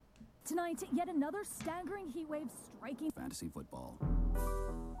Tonight, yet another staggering heat wave striking fantasy football.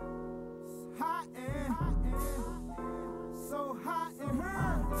 Hot and so hot and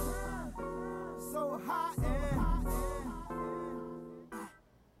so hot and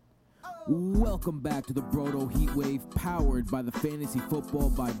Welcome back to the Brodo Heat Wave, powered by the Fantasy Football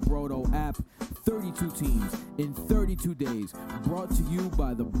by Brodo app. 32 teams in 32 days, brought to you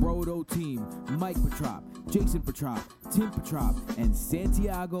by the Brodo team. Mike Petrop, Jason Petrop, Tim Petrop, and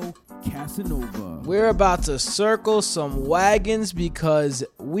Santiago Casanova. We're about to circle some wagons because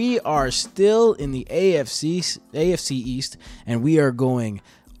we are still in the AFC East, and we are going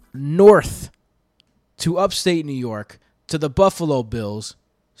north to upstate New York to the Buffalo Bills.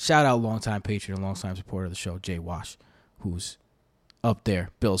 Shout out longtime patron and longtime supporter of the show, Jay Wash, who's up there,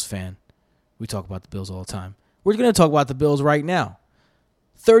 Bills fan. We talk about the Bills all the time. We're going to talk about the Bills right now.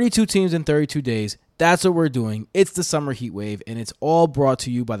 32 teams in 32 days. That's what we're doing. It's the summer heat wave, and it's all brought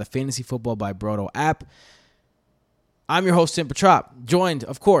to you by the Fantasy Football by Brodo app. I'm your host, Tim Petrop, joined,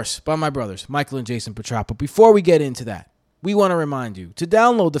 of course, by my brothers, Michael and Jason Petrop. But before we get into that, we want to remind you to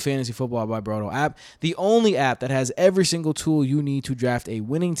download the Fantasy Football by Brodo app, the only app that has every single tool you need to draft a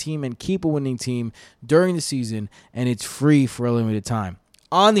winning team and keep a winning team during the season, and it's free for a limited time.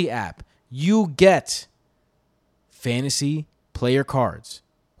 On the app, you get fantasy player cards,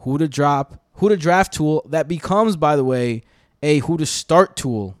 who to draft tool that becomes, by the way, a who to start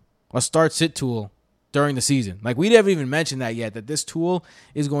tool, a start sit tool during the season. Like, we haven't even mentioned that yet, that this tool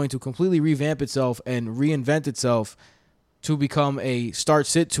is going to completely revamp itself and reinvent itself to become a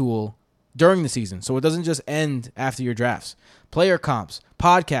start-sit tool during the season. So it doesn't just end after your drafts. Player comps,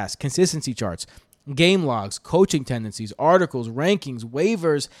 podcasts, consistency charts, game logs, coaching tendencies, articles, rankings,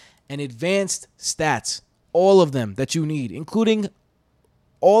 waivers, and advanced stats. All of them that you need, including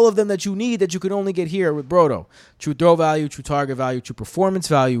all of them that you need that you can only get here with Brodo. True throw value, true target value, true performance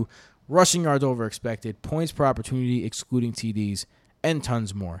value, rushing yards over expected, points per opportunity excluding TDs, and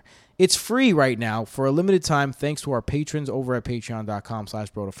tons more. It's free right now for a limited time thanks to our patrons over at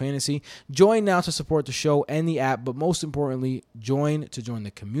patreon.com/BrodoFantasy. Join now to support the show and the app, but most importantly, join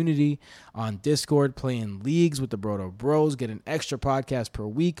the community on Discord, play in leagues with the Brodo Bros, get an extra podcast per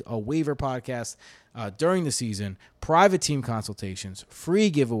week, a waiver podcast during the season, private team consultations, free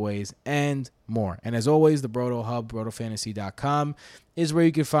giveaways, and more. And as always, the Brodo Hub, BrodoFantasy.com, is where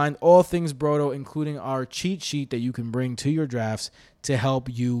you can find all things Brodo, including our cheat sheet that you can bring to your drafts to help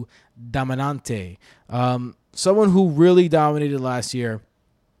you dominante. Someone who really dominated last year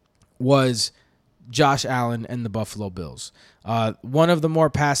was Josh Allen and the Buffalo Bills. One of the more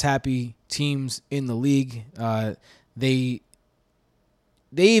pass-happy teams in the league. They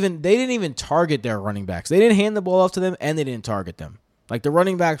didn't even target their running backs. They didn't hand the ball off to them, and they didn't target them. Like, the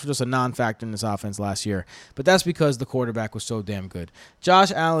running backs were just a non-factor in this offense last year, but that's because the quarterback was so damn good.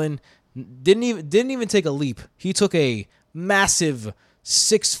 Josh Allen didn't even take a leap. He took a massive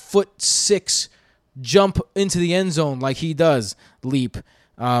 6'6" jump into the end zone like he does leap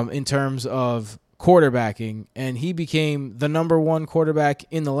in terms of quarterbacking, and he became the number one quarterback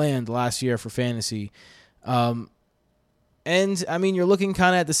in the land last year for fantasy. And, I mean, you're looking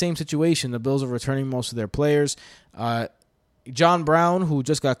kind of at the same situation. The Bills are returning most of their players. John Brown, who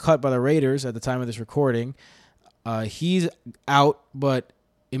just got cut by the Raiders at the time of this recording, he's out, but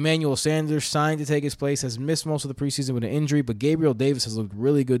Emmanuel Sanders signed to take his place, has missed most of the preseason with an injury, but Gabriel Davis has looked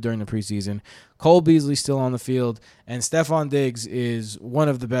really good during the preseason. Cole Beasley still on the field, and Stephon Diggs is one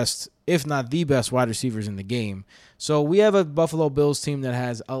of the best, if not the best, wide receivers in the game. So we have a Buffalo Bills team that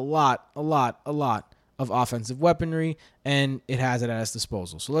has a lot of offensive weaponry, and it has it at its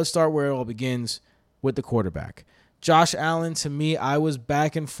disposal. So let's start where it all begins, with the quarterback. Josh Allen, to me, I was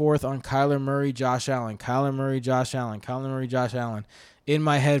back and forth on Kyler Murray, Josh Allen, Kyler Murray, Josh Allen, Kyler Murray, Josh Allen in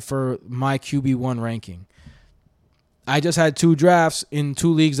my head for my QB1 ranking. I just had two drafts in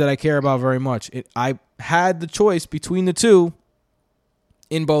two leagues that I care about very much. I had the choice between the two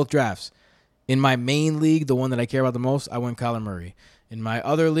in both drafts. In my main league, the one that I care about the most, I went Kyler Murray. In my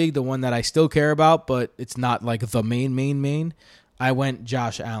other league, the one that I still care about, but it's not like the main, I went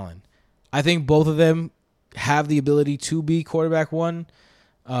Josh Allen. I think both of them have the ability to be quarterback one.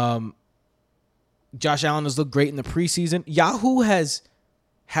 Josh Allen has looked great in the preseason. Yahoo has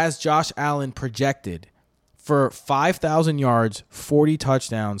Josh Allen projected for 5,000 yards, 40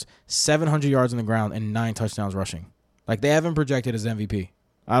 touchdowns, 700 yards on the ground, and 9 touchdowns rushing. Like, they haven't projected as MVP.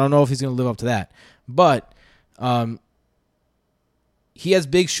 I don't know if he's going to live up to that. But he has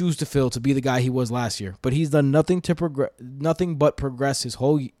big shoes to fill to be the guy he was last year. But he's done nothing but progress his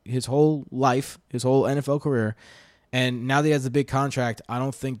whole life, his whole NFL career. And now that he has a big contract, I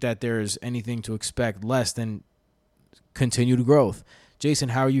don't think that there's anything to expect less than continued growth. Jason,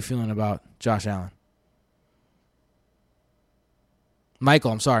 how are you feeling about Josh Allen?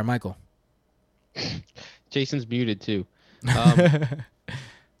 Michael, I'm sorry, Michael. Jason's muted too.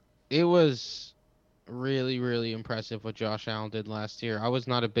 It was really, really impressive what Josh Allen did last year. I was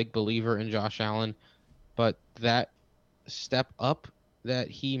not a big believer in Josh Allen, but that step up that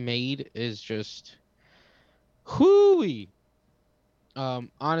he made is just hooey.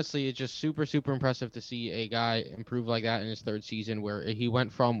 Honestly, it's just super, super impressive to see a guy improve like that in his third season, where he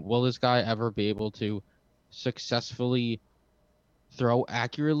went from, will this guy ever be able to successfully throw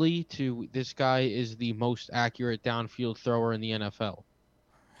accurately, to this guy is the most accurate downfield thrower in the NFL.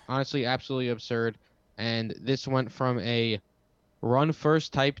 Honestly, absolutely absurd. And this went from a run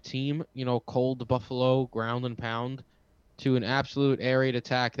first type team, cold Buffalo ground and pound, to an absolute air raid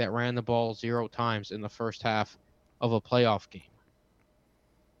attack that ran the ball 0 times in the first half of a playoff game.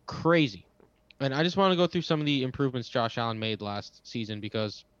 Crazy. And I just want to go through some of the improvements Josh Allen made last season,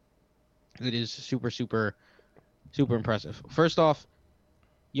 because it is super, super, super impressive. First off,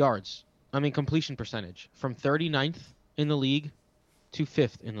 completion percentage, from 39th in the league to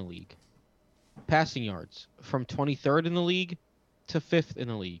 5th in the league. Passing yards, from 23rd in the league to 5th in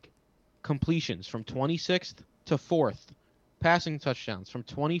the league. Completions, from 26th to 4th. Passing touchdowns, from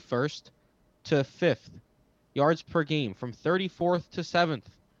 21st to 5th. Yards per game, from 34th to 7th.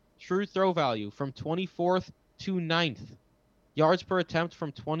 True throw value, from 24th to 9th. Yards per attempt,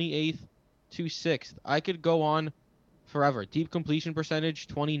 from 28th to 6th. I could go on forever. Deep completion percentage,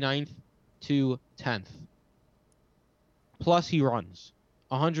 29th to 10th. Plus he runs.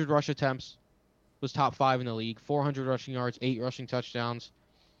 100 rush attempts, was top 5 in the league. 400 rushing yards, 8 rushing touchdowns.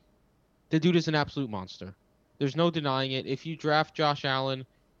 The dude is an absolute monster. There's no denying it. If you draft Josh Allen,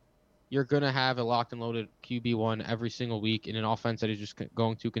 you're going to have a locked and loaded QB1 every single week in an offense that is just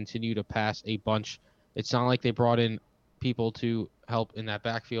going to continue to pass a bunch. It's not like they brought in people to help in that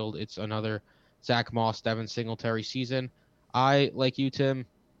backfield. It's another Zach Moss, Devin Singletary season. I, like you, Tim,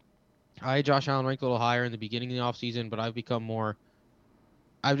 I had Josh Allen ranked a little higher in the beginning of the offseason, but I've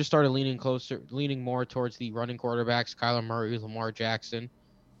just started leaning more towards the running quarterbacks, Kyler Murray, Lamar Jackson.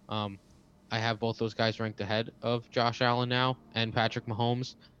 I have both those guys ranked ahead of Josh Allen now, and Patrick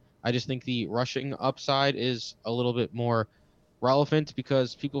Mahomes. I just think the rushing upside is a little bit more relevant,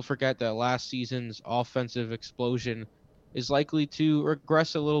 because people forget that last season's offensive explosion is likely to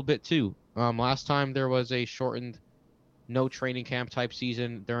regress a little bit too. Last time there was a shortened no training camp type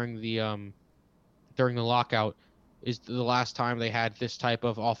season during the lockout is the last time they had this type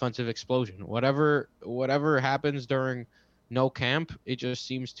of offensive explosion. Whatever happens during no camp, it just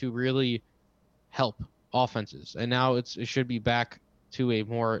seems to really help offenses. And now it should be back to a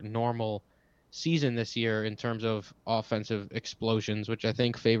more normal season this year in terms of offensive explosions, which I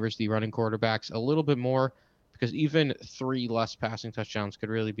think favors the running quarterbacks a little bit more, because even 3 less passing touchdowns could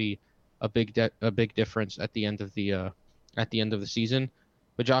really be a big difference at the end of the season.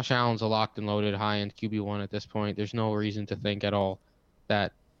 But Josh Allen's a locked and loaded high-end QB1 at this point. There's no reason to think at all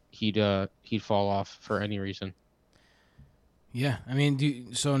that he'd fall off for any reason. Yeah, I mean,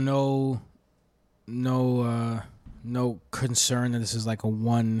 no concern that this is like a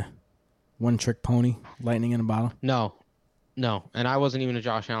one-trick pony, lightning in a bottle? No. And I wasn't even a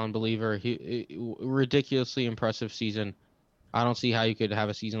Josh Allen believer. Ridiculously impressive season. I don't see how you could have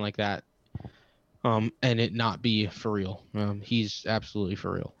a season like that and it not be for real. He's absolutely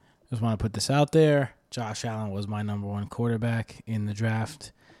for real. Just want to put this out there. Josh Allen was my number 1 quarterback in the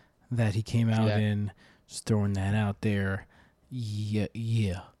draft that he came out in. Just throwing that out there.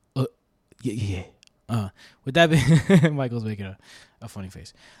 Yeah. With that being, Michael's making a funny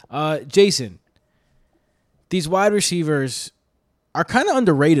face. Jason, these wide receivers are kind of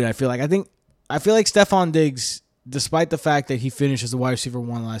underrated, I feel like. I feel like Stephon Diggs, despite the fact that he finished as the wide receiver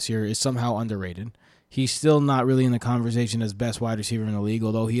 1 last year, is somehow underrated. He's still not really in the conversation as best wide receiver in the league,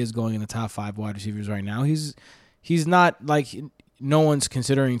 although he is going in the top 5 wide receivers right now. He's not like, no one's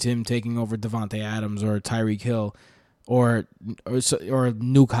considering him taking over Devontae Adams or Tyreek Hill or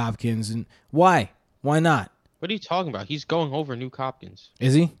Nuke Hopkins. And why? Why not? What are you talking about? He's going over Nuke Hopkins.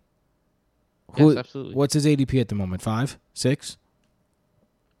 Is he? Yes, absolutely. What's his ADP at the moment? 5? 6?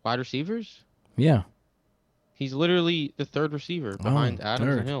 Wide receivers? Yeah. He's literally the 3rd receiver behind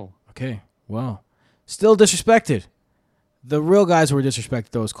Adams and Hill. Okay, well, still disrespected. The real guys who were disrespected,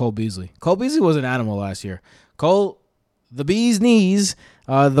 though, is Cole Beasley. Cole Beasley was an animal last year. Cole, the bee's knees,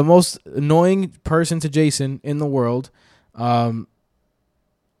 the most annoying person to Jason in the world.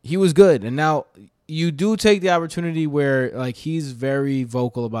 He was good, and now you do take the opportunity where, like, he's very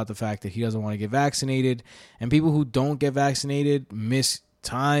vocal about the fact that he doesn't want to get vaccinated, and people who don't get vaccinated miss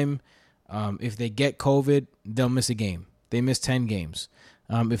time. If they get COVID, they'll miss a game. they miss 10 games.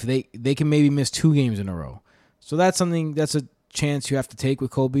 If they can maybe miss 2 games in a row. So that's a chance you have to take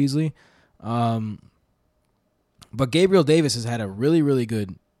with Cole Beasley. But Gabriel Davis has had a really, really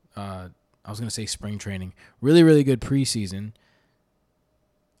good, I was going to say spring training, really, really good preseason.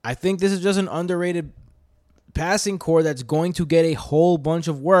 I think this is just an underrated passing core that's going to get a whole bunch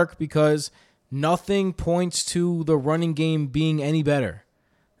of work because nothing points to the running game being any better.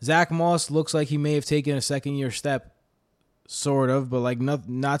 Zach Moss looks like he may have taken a second-year step, sort of, but like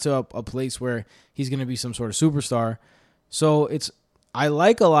not to a place where he's going to be some sort of superstar. So I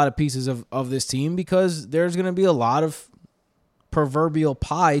like a lot of pieces of this team because there's going to be a lot of proverbial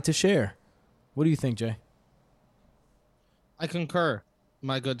pie to share. What do you think, Jay? I concur,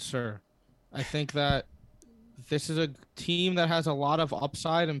 my good sir. I think that this is a team that has a lot of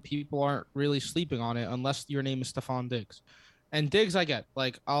upside and people aren't really sleeping on it unless your name is Stephon Diggs. And Diggs, I get.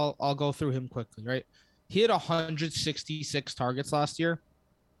 Like, I'll go through him quickly, right? He had 166 targets last year.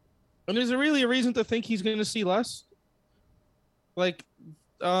 And is there really a reason to think he's going to see less? Like,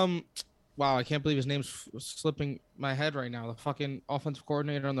 wow, I can't believe his name's slipping my head right now. The fucking offensive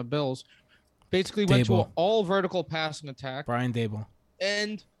coordinator on the Bills basically went to an all vertical passing attack. Brian Daboll.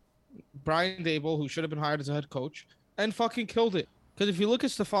 And Brian Daboll, who should have been hired as a head coach, and fucking killed it. Because if you look at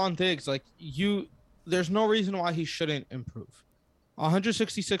Stephon Diggs, like, there's no reason why he shouldn't improve.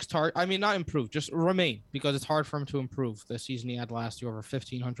 166 targets. I mean, not improve, just remain, because it's hard for him to improve. The season he had last year, over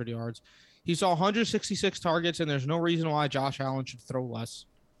 1,500 yards. He saw 166 targets, and there's no reason why Josh Allen should throw less.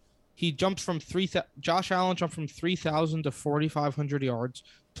 Josh Allen jumped from 3,000 to 4,500 yards,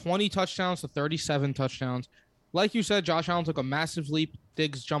 20 touchdowns to 37 touchdowns. Like you said, Josh Allen took a massive leap.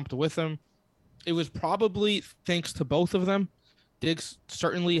 Diggs jumped with him. It was probably thanks to both of them. Diggs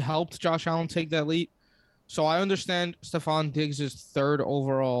certainly helped Josh Allen take that leap. So I understand Stephon Diggs' third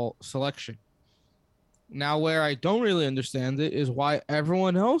overall selection. Now, where I don't really understand it is why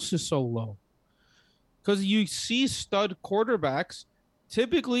everyone else is so low. Because you see stud quarterbacks,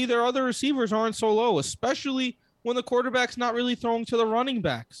 typically their other receivers aren't so low, especially when the quarterback's not really throwing to the running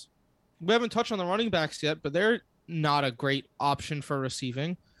backs. We haven't touched on the running backs yet, but they're not a great option for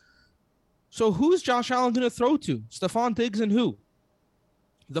receiving. So who's Josh Allen going to throw to? Stephon Diggs and who?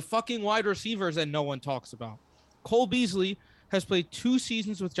 The fucking wide receivers that no one talks about. Cole Beasley has played 2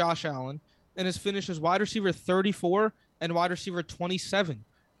 seasons with Josh Allen and has finished as wide receiver 34 and wide receiver 27.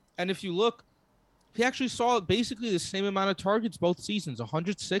 And if you look, he actually saw basically the same amount of targets both seasons,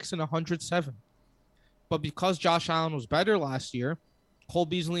 106 and 107. But because Josh Allen was better last year, Cole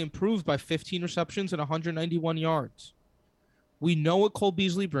Beasley improved by 15 receptions and 191 yards. We know what Cole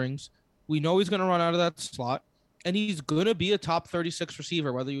Beasley brings. We know he's going to run out of that slot, and he's going to be a top 36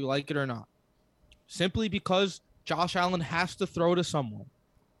 receiver, whether you like it or not, simply because Josh Allen has to throw to someone.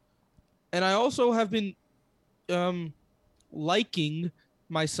 And I also have been liking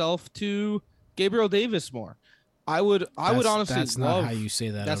myself to Gabriel Davis more. I would honestly that's love. Not how you say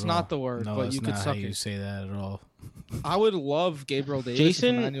that. That's at not all. the word, No, but that's you could not suck how it. you say that at all. I would love Gabriel Davis.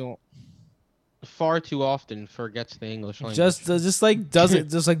 Jason- Emmanuel. Far too often forgets the English language. Just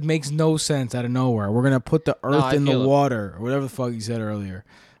makes no sense out of nowhere. We're gonna put the earth I in the feel it. water, or whatever the fuck you said earlier.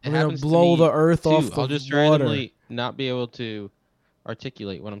 It We're gonna happens to blow me the earth too. off I'll the just water. randomly not be able to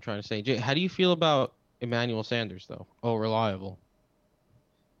articulate what I'm trying to say. Jay, how do you feel about Emmanuel Sanders, though? Oh, reliable.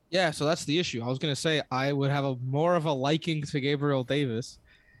 Yeah, so that's the issue. I was going to say I would have more of a liking to Gabriel Davis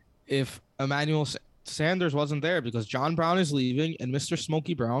if Emmanuel Sanders wasn't there, because John Brown is leaving and Mr.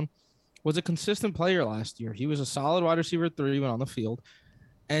 Smokey Brown was a consistent player last year. He was a solid wide receiver 3 when on the field.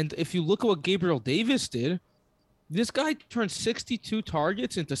 And if you look at what Gabriel Davis did, this guy turned 62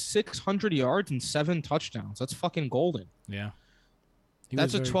 targets into 600 yards and 7 touchdowns. That's fucking golden. Yeah,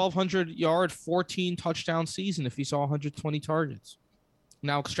 That's a 1,200-yard, 14 touchdown season if he saw 120 targets.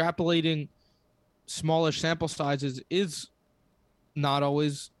 Now, extrapolating smallish sample sizes is not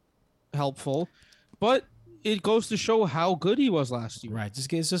always helpful, but it goes to show how good he was last year. right.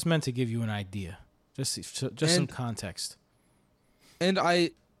 It's just meant to give you an idea, just some context.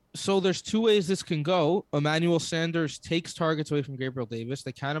 So there's 2 ways this can go. Emmanuel Sanders takes targets away from Gabriel Davis.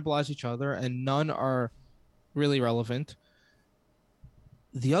 They cannibalize each other, and none are really relevant.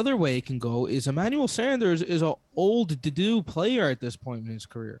 The other way it can go is Emmanuel Sanders is an old to-do player at this point in his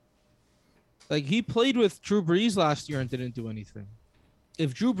career. Like, he played with Drew Brees last year and didn't do anything.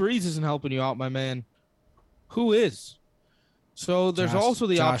 If Drew Brees isn't helping you out, my man, who is? So there's also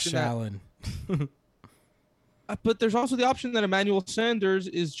the option Josh Allen. but there's also the option that Emmanuel Sanders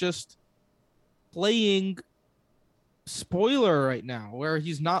is just playing spoiler right now, where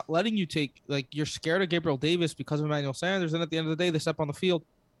he's not letting you take, like, you're scared of Gabriel Davis because of Emmanuel Sanders, and at the end of the day, they step on the field,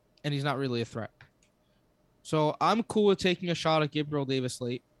 and he's not really a threat. So I'm cool with taking a shot at Gabriel Davis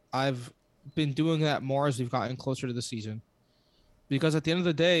late. I've been doing that more as we've gotten closer to the season. Because at the end of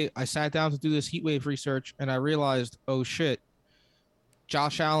the day, I sat down to do this heat wave research and I realized, oh shit,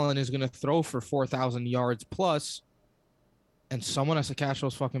 Josh Allen is going to throw for 4,000 yards plus, and someone has to catch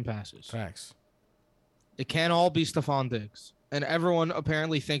those fucking passes. Facts. It can't all be Stephon Diggs. And everyone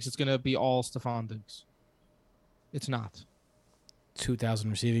apparently thinks it's going to be all Stephon Diggs. It's not. 2,000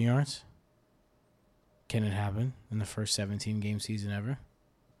 receiving yards. Can it happen in the first 17-game season ever?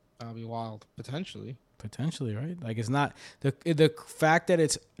 That'll be wild. Potentially. Potentially, right? Like, it's not the fact that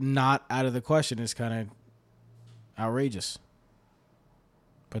it's not out of the question is kind of outrageous.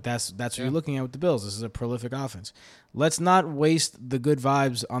 But that's what you're looking at with the Bills. This is a prolific offense. Let's not waste the good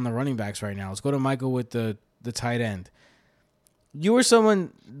vibes on the running backs right now. Let's go to Michael with the tight end. You were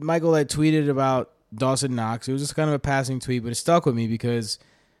someone, Michael, that tweeted about Dawson Knox. It was just kind of a passing tweet, but it stuck with me because,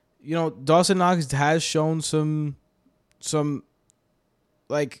 you know, Dawson Knox has shown some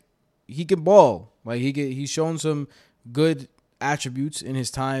like, he can ball. Like, he's shown some good attributes in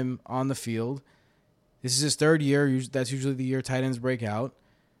his time on the field. This is his third year. That's usually the year tight ends break out.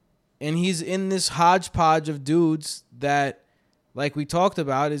 And he's in this hodgepodge of dudes that, like we talked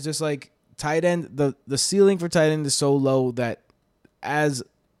about, is just like tight end. The ceiling for tight end is so low that as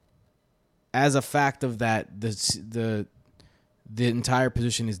a fact of that, the entire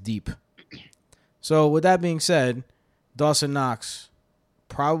position is deep. So with that being said, Dawson Knox,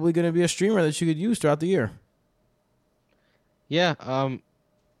 probably going to be a streamer that you could use throughout the year. Yeah,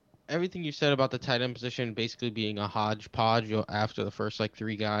 everything you said about the tight end position basically being a hodgepodge after the first like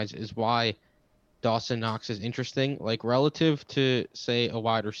three guys is why Dawson Knox is interesting. Like, relative to, say, a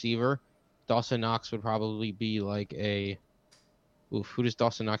wide receiver, Dawson Knox would probably be like a who does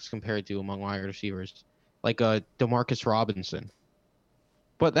Dawson Knox compare to among wide receivers? Like a Demarcus Robinson.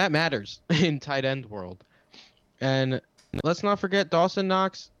 But that matters in tight end world. And let's not forget Dawson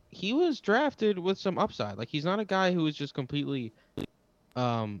Knox, he was drafted with some upside. Like, he's not a guy who is just completely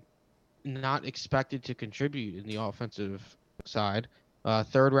not expected to contribute in the offensive side.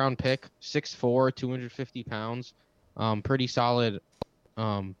 Third round pick, 6'4", 250 pounds. Pretty solid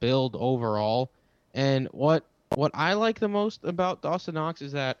build overall. And what I like the most about Dawson Knox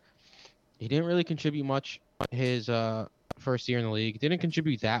is that he didn't really contribute much his first year in the league. Didn't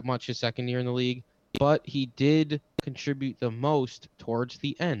contribute that much his second year in the league. But he did contribute the most towards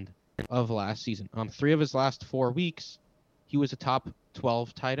the end of last season. 3 of his last 4 weeks, he was a top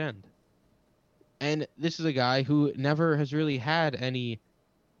 12 tight end. And this is a guy who never has really had anything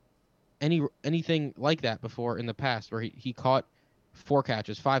like that before in the past, where he caught 4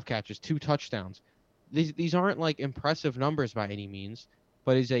 catches, 5 catches, 2 touchdowns. These aren't like impressive numbers by any means,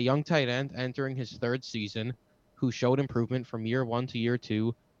 but he's a young tight end entering his 3rd season who showed improvement from year 1 to year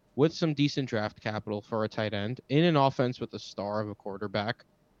 2 with some decent draft capital for a tight end in an offense with a star of a quarterback.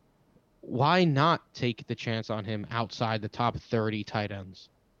 Why not take the chance on him outside the top 30 tight ends?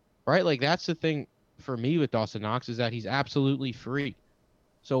 Right? Like, that's the thing for me with Dawson Knox, is that he's absolutely free.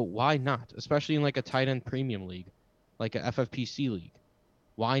 So why not? Especially in like a tight end premium league, like a FFPC league.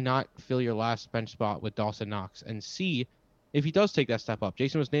 Why not fill your last bench spot with Dawson Knox and see if he does take that step up?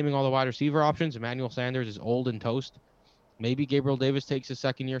 Jason was naming all the wide receiver options. Emmanuel Sanders is old and toast. Maybe Gabriel Davis takes his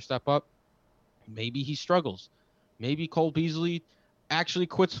second year step up. Maybe he struggles. Maybe Cole Beasley actually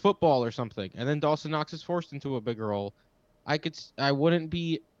quits football or something, and then Dawson Knox is forced into a bigger role. I wouldn't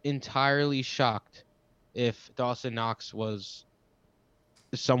be entirely shocked if Dawson Knox was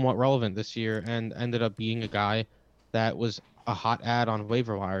somewhat relevant this year and ended up being a guy that was a hot ad on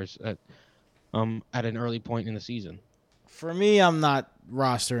waiver wires at an early point in the season. For me, I'm not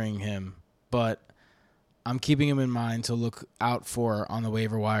rostering him, but I'm keeping him in mind to look out for on the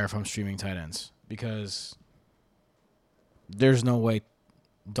waiver wire if I'm streaming tight ends, because there's no way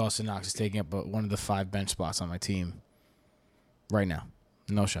Dawson Knox is taking up one of the 5 bench spots on my team right now.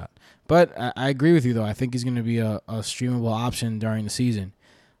 No shot. But I agree with you, though. I think he's going to be a streamable option during the season.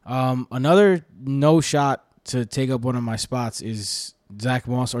 Another no shot to take up one of my spots is Zach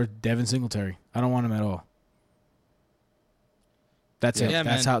Moss or Devin Singletary. I don't want him at all. That's it. Yeah,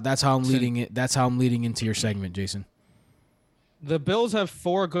 That's how I'm leading it. That's how I'm leading into your segment, Jason. The Bills have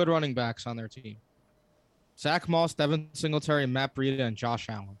 4 good running backs on their team: Zach Moss, Devin Singletary, Matt Breida, and Josh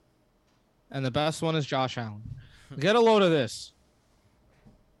Allen. And the best one is Josh Allen. Get a load of this.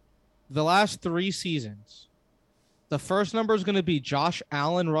 The last 3 seasons, the first number is going to be Josh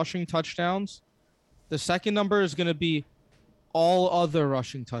Allen rushing touchdowns. The second number is going to be all other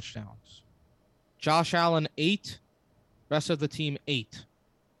rushing touchdowns. Josh Allen 8, rest of the team 8.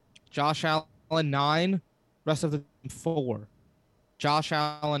 Josh Allen 9, rest of the team 4. Josh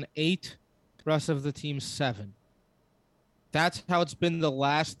Allen 8, Rest of the team 7. That's how it's been the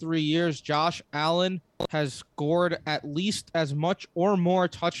last 3 years. Josh Allen has scored at least as much or more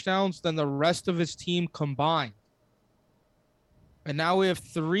touchdowns than the rest of his team combined. And now we have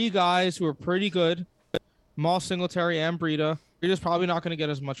 3 guys who are pretty good. Moss, Singletary, and Breida. Breida's probably not going to get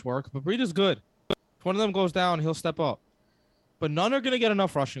as much work, but Breida's good. If one of them goes down, he'll step up. But none are going to get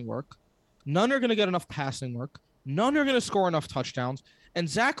enough rushing work. None are going to get enough passing work. None are going to score enough touchdowns. And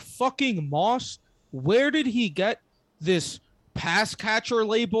Zach fucking Moss, where did he get this pass catcher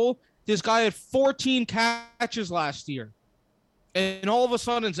label? This guy had 14 catches last year. And all of a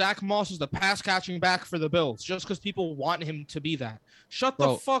sudden, Zach Moss is the pass catching back for the Bills just because people want him to be that. Shut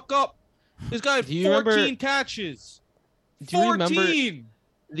the fuck up. This guy had 14 catches. Do you remember 14.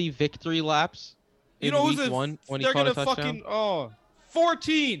 the victory laps in You know week who's 1 when he they're caught a gonna touchdown? fucking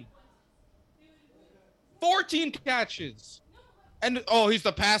 14. 14 catches. And he's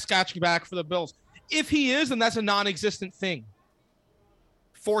the pass catching back for the Bills. If he is, then that's a non-existent thing.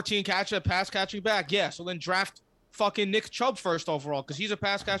 14 catches, pass catching back. Yeah, so then draft fucking Nick Chubb first overall because he's a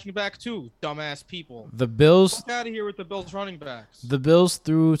pass catching back too, dumbass people. The Bills Get out of here with the Bills running backs. The Bills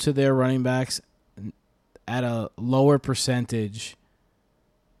threw to their running backs at a lower percentage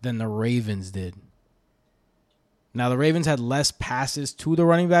than the Ravens did. Now, the Ravens had less passes to the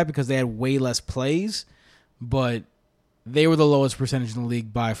running back because they had way less plays, but they were the lowest percentage in the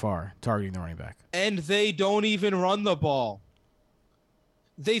league by far targeting the running back. And they don't even run the ball.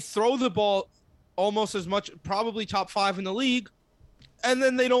 They throw the ball almost as much, probably top 5 in the league, and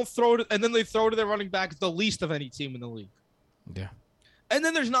then they don't throw it, and then they throw to their running back the least of any team in the league. Yeah. And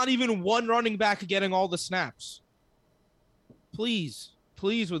then there's not even one running back getting all the snaps. Please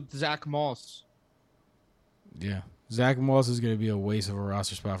with Zach Moss. Yeah. Zach Moss is going to be a waste of a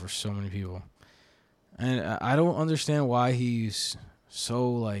roster spot for so many people. And I don't understand why he's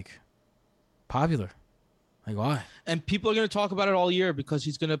so, popular. Why? And people are going to talk about it all year because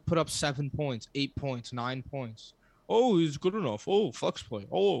he's going to put up 7 points, 8 points, 9 points. Oh, he's good enough. Oh, flex play.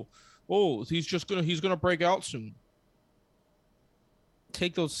 Oh, he's going to break out soon.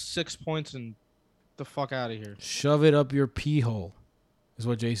 Take those 6 points and the fuck out of here. Shove it up your pee hole, is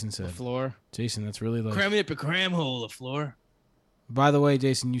what Jason said. LaFleur. Jason, that's really low. Cram it up your cram hole, LaFleur. By the way,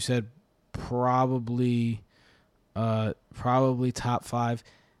 Jason, you said probably top 5.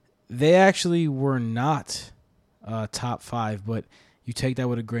 They actually were not top 5, but you take that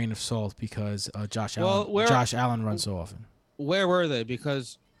with a grain of salt because Josh Allen runs so often. Where were they?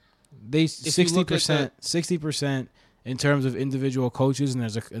 Because they 60% in terms of individual coaches, and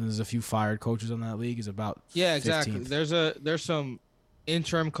there's a few fired coaches on that league, is about 15th. Exactly. There's some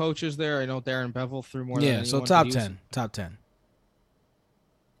interim coaches there. I know Darren Bevel threw more. Yeah, than so anyone, top 10.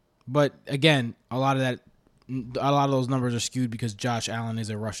 But again, a lot of those numbers are skewed because Josh Allen is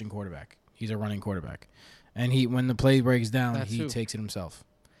a rushing quarterback. He's a running quarterback, and when the play breaks down, he takes it himself.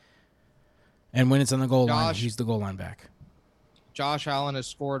 And when it's on the goal line, he's the goal line back. Josh Allen has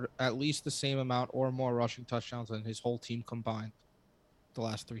scored at least the same amount or more rushing touchdowns than his whole team combined the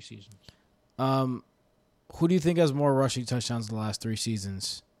last 3 seasons. Who do you think has more rushing touchdowns the last 3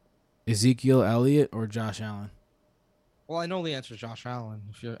 seasons? Ezekiel Elliott or Josh Allen? Well, I know the answer is Josh Allen,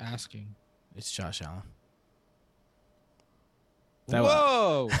 if you're asking. It's Josh Allen.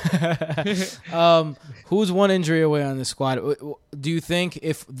 Whoa! Who's one injury away on this squad? Do you think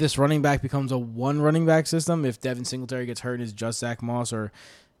if this running back becomes a one running back system, if Devin Singletary gets hurt and it's just Zach Moss, or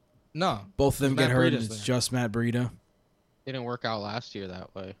no, both of them get hurt and it's just Matt Breida? Didn't work out last year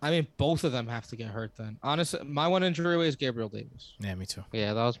that way. I mean, both of them have to get hurt then. Honestly, my one injury away is Gabriel Davis. Yeah, me too.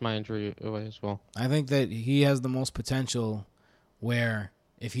 Yeah, that was my injury away as well. I think that he has the most potential where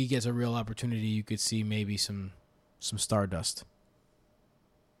if he gets a real opportunity, you could see maybe some stardust.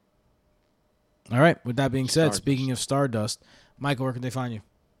 All right. With that being said, speaking of stardust, Michael, where can they find you?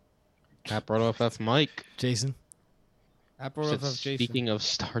 At BrotoFF Mike. Jason? At BrotoFF Jason. Speaking of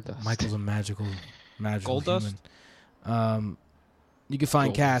stardust. Michael's a magical Gold human. dust? You can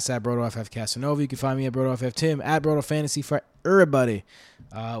find Cass at BrotoFF Casanova. You can find me at BrotoFF Tim, at Broto Fantasy for everybody.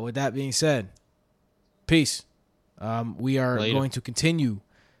 With that being said, peace. We are going to continue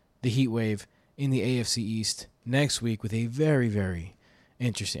the heat wave in the AFC East next week with a very, very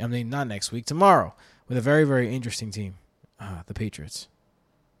interesting. I mean, not next week, tomorrow, with a very, very interesting team, the Patriots.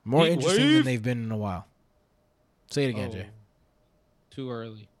 More Heat interesting wave? than they've been in a while. Say it again, Jay. Too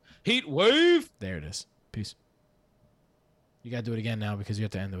early. Heat wave. There it is. Peace. You gotta do it again now because you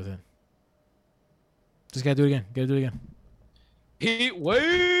have to end it with it. Just gotta do it again. Heat wave.